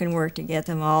to work and work to get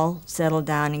them all settled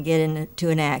down and get into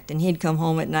an act. And he'd come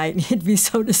home at night and he'd be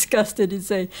so disgusted. He'd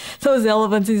say, those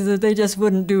elephants, he said, they just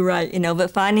wouldn't do right, you know.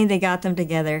 But finally they got them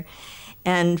together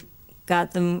and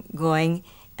got them going,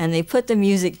 and they put the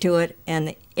music to it,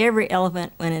 and every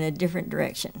elephant went in a different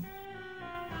direction.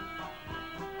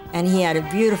 And he had a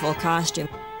beautiful costume.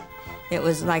 It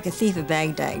was like a thief of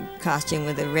Baghdad costume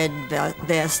with a red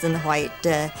vest and the white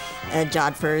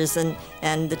jodhpurs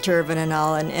and the turban and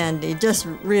all, and he just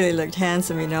really looked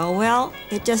handsome, you know. Well,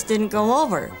 it just didn't go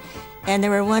over, and they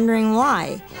were wondering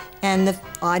why. And the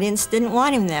audience didn't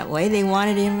want him that way. They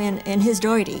wanted him in his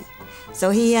doity.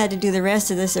 So he had to do the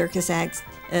rest of the circus acts,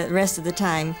 rest of the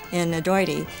time in a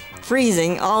doity,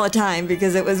 freezing all the time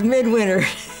because it was midwinter.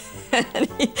 And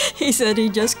he said he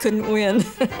just couldn't win.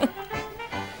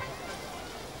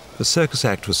 The circus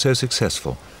act was so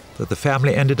successful that the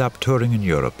family ended up touring in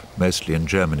Europe, mostly in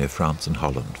Germany, France and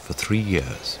Holland, for 3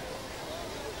 years.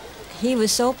 He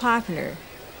was so popular.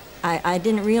 I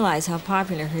didn't realize how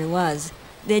popular he was.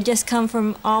 They'd just come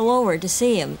from all over to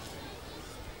see him.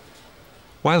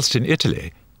 Whilst in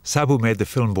Italy, Sabu made the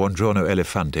film Buongiorno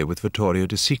Elefante with Vittorio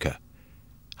De Sica,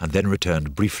 and then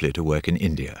returned briefly to work in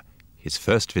India, his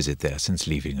first visit there since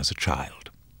leaving as a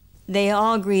child. They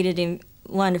all greeted him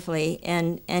wonderfully,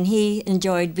 and he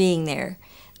enjoyed being there.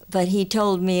 But he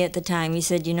told me at the time, he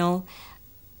said, you know,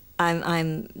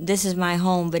 this is my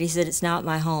home, but he said, it's not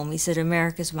my home. He said,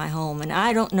 America's my home. And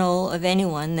I don't know of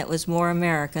anyone that was more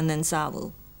American than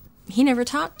Sabu. He never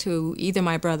talked to either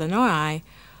my brother nor I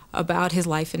about his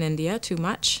life in India too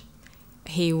much.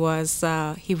 He was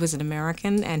an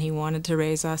American, and he wanted to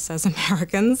raise us as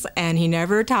Americans, and he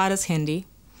never taught us Hindi.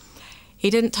 He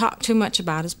didn't talk too much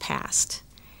about his past.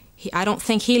 I don't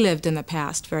think he lived in the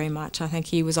past very much. I think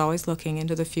he was always looking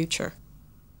into the future.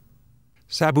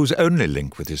 Sabu's only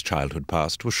link with his childhood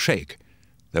past was Sheikh,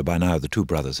 though by now the two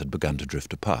brothers had begun to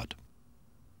drift apart.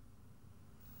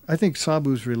 I think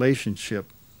Sabu's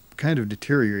relationship kind of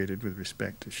deteriorated with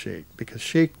respect to Sheikh, because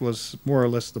Sheikh was more or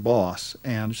less the boss,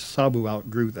 and Sabu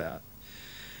outgrew that.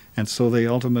 And so they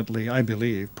ultimately, I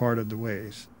believe, parted the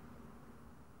ways.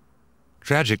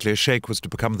 Tragically, Sheikh was to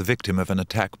become the victim of an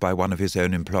attack by one of his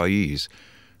own employees,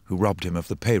 who robbed him of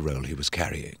the payroll he was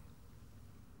carrying.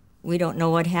 We don't know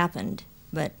what happened,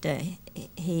 but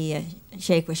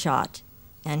Sheikh was shot,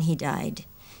 and he died.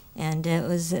 And it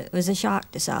was a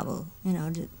shock to Sabu, you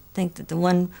know, to think that the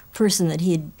one person that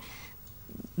he'd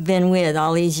been with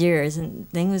all these years, and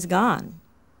the thing was gone.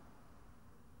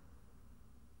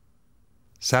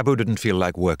 Sabu didn't feel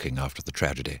like working after the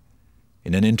tragedy.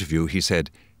 In an interview, he said,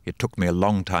 "It took me a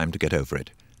long time to get over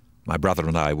it. My brother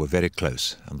and I were very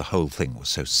close, and the whole thing was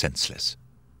so senseless."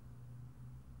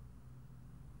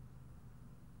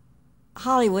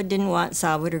 Hollywood didn't want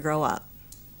Sabu to grow up,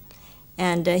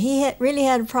 and he really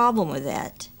had a problem with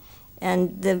that.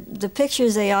 And the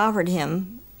pictures they offered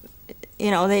him, you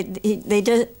know, they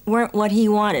just weren't what he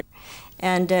wanted,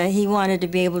 and he wanted to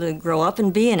be able to grow up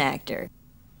and be an actor.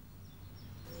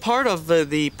 Part of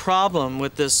the problem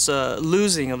with this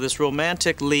losing of this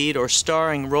romantic lead or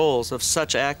starring roles of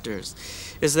such actors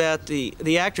is that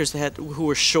the actors who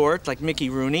were short, like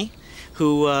Mickey Rooney,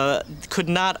 who could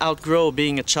not outgrow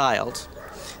being a child.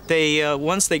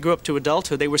 Once they grew up to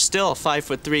adulthood, they were still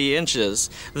 5'3".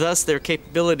 Thus, their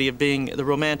capability of being the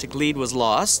romantic lead was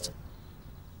lost.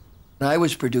 I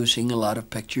was producing a lot of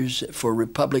pictures for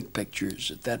Republic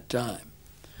Pictures at that time.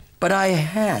 But I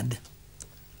had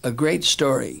a great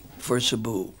story for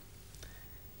Sabu.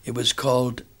 It was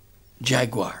called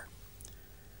Jaguar.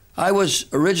 I was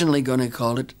originally going to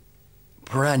call it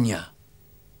Piranha,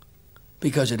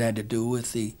 because it had to do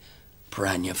with the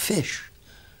piranha fish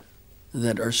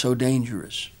that are so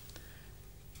dangerous.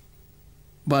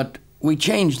 But we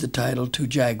changed the title to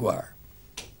Jaguar.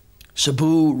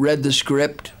 Sabu read the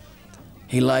script.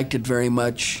 He liked it very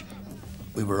much.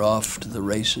 We were off to the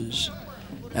races,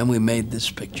 and we made this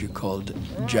picture called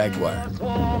Jaguar.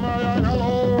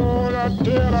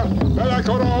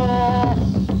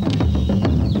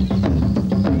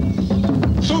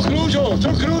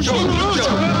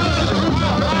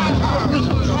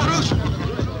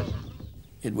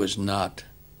 It was not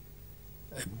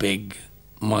a big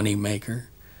money maker,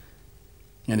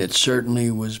 and it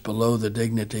certainly was below the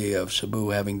dignity of Sabu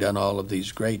having done all of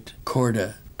these great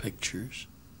Korda pictures.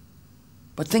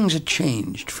 But things had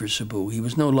changed for Sabu. He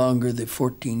was no longer the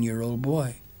 14-year-old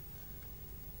boy.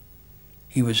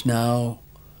 He was now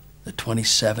the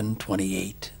 27,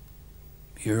 28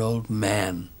 12-year-old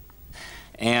man.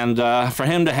 And for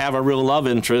him to have a real love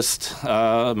interest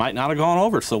might not have gone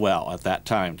over so well at that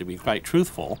time, to be quite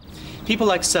truthful. People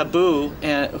like Sabu,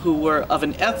 who were of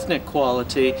an ethnic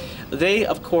quality, they,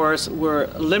 of course, were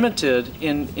limited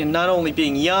in not only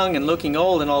being young and looking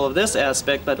old and all of this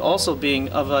aspect, but also being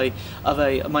of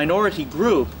a minority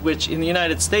group, which in the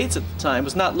United States at the time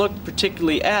was not looked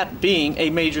particularly at being a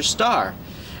major star.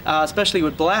 Especially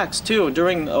with blacks, too.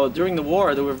 During the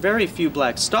war, there were very few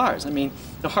black stars. I mean,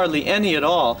 hardly any at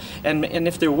all. And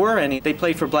if there were any, they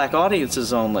played for black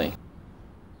audiences only.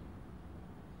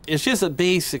 It's just that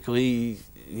basically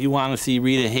you want to see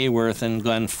Rita Hayworth and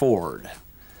Glenn Ford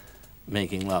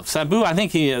making love. Sabu, I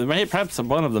think perhaps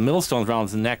one of the millstones around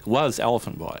his neck was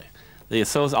Elephant Boy.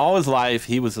 All his life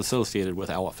he was associated with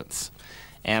elephants.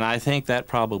 And I think that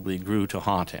probably grew to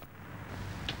haunt him.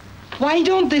 Why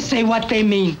don't they say what they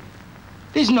mean?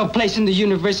 There's no place in the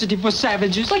university for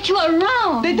savages. But you are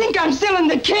wrong. They think I'm still in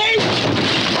the cage.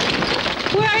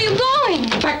 Where are you going?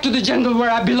 Back to the jungle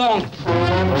where I belong.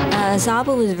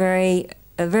 Sabu was a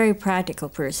very practical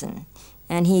person,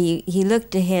 and he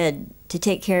looked ahead to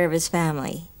take care of his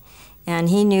family. And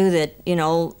he knew that, you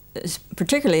know,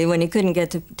 particularly when he couldn't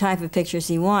get the type of pictures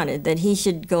he wanted, that he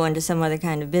should go into some other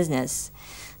kind of business.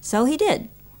 So he did.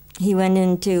 He went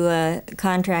into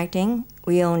contracting.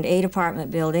 We owned 8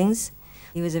 apartment buildings.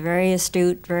 He was a very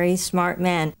astute, very smart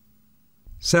man.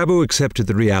 Sabu accepted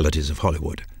the realities of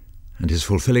Hollywood, and his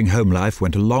fulfilling home life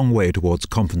went a long way towards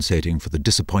compensating for the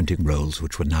disappointing roles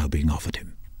which were now being offered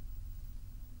him.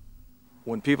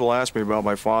 When people ask me about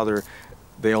my father,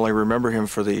 they only remember him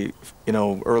for the, you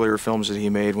know, earlier films that he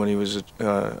made when he was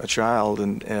a child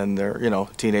and you know,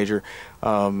 teenager,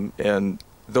 and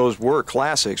those were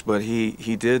classics. But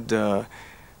he did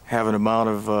have an amount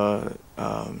of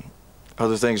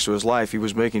other things to his life. He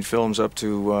was making films up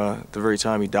to the very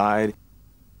time he died.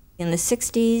 In the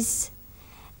 60s,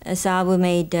 Sabu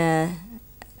made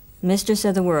Mistress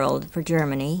of the World for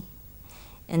Germany,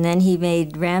 and then he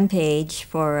made Rampage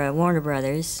for Warner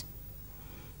Brothers,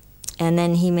 and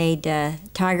then he made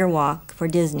Tiger Walk for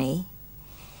Disney,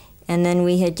 and then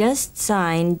he had just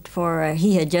signed for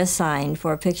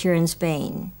a picture in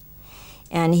Spain,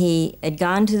 and he had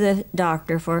gone to the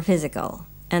doctor for a physical,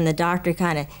 and the doctor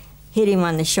kind of hit him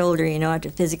on the shoulder, you know, at the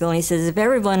physical, and he says, if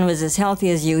everyone was as healthy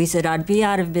as you, he said, I'd be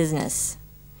out of business.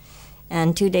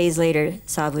 And 2 days later,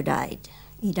 Sabu died.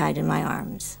 He died in my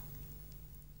arms.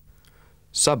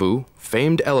 Sabu,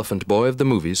 famed elephant boy of the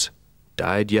movies,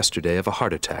 died yesterday of a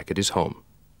heart attack at his home.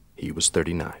 He was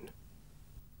 39.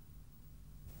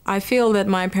 I feel that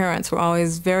my parents were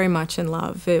always very much in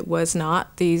love. It was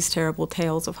not these terrible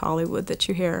tales of Hollywood that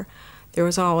you hear. There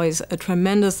was always a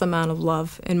tremendous amount of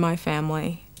love in my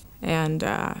family. And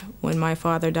when my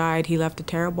father died, he left a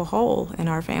terrible hole in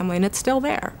our family, and it's still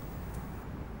there.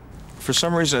 For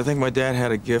some reason, I think my dad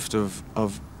had a gift of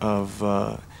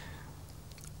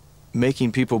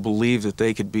making people believe that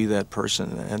they could be that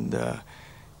person, and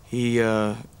he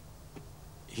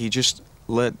just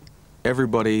let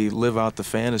everybody live out the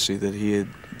fantasy that he had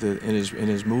in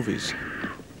his movies.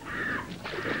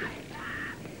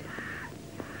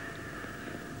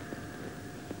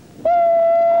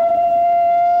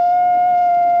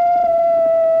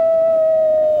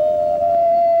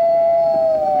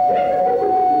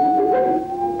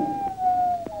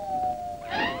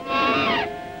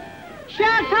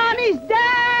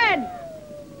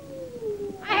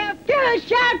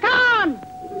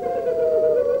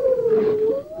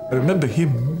 I remember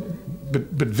him,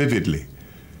 but vividly.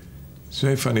 It's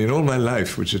very funny. In all my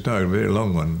life, which is now a very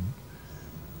long one,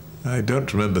 I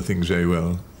don't remember things very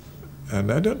well,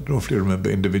 and I don't awfully remember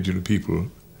individual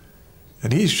people.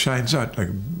 And he shines out like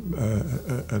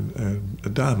a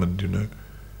diamond, you know.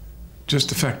 Just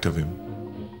the fact of him.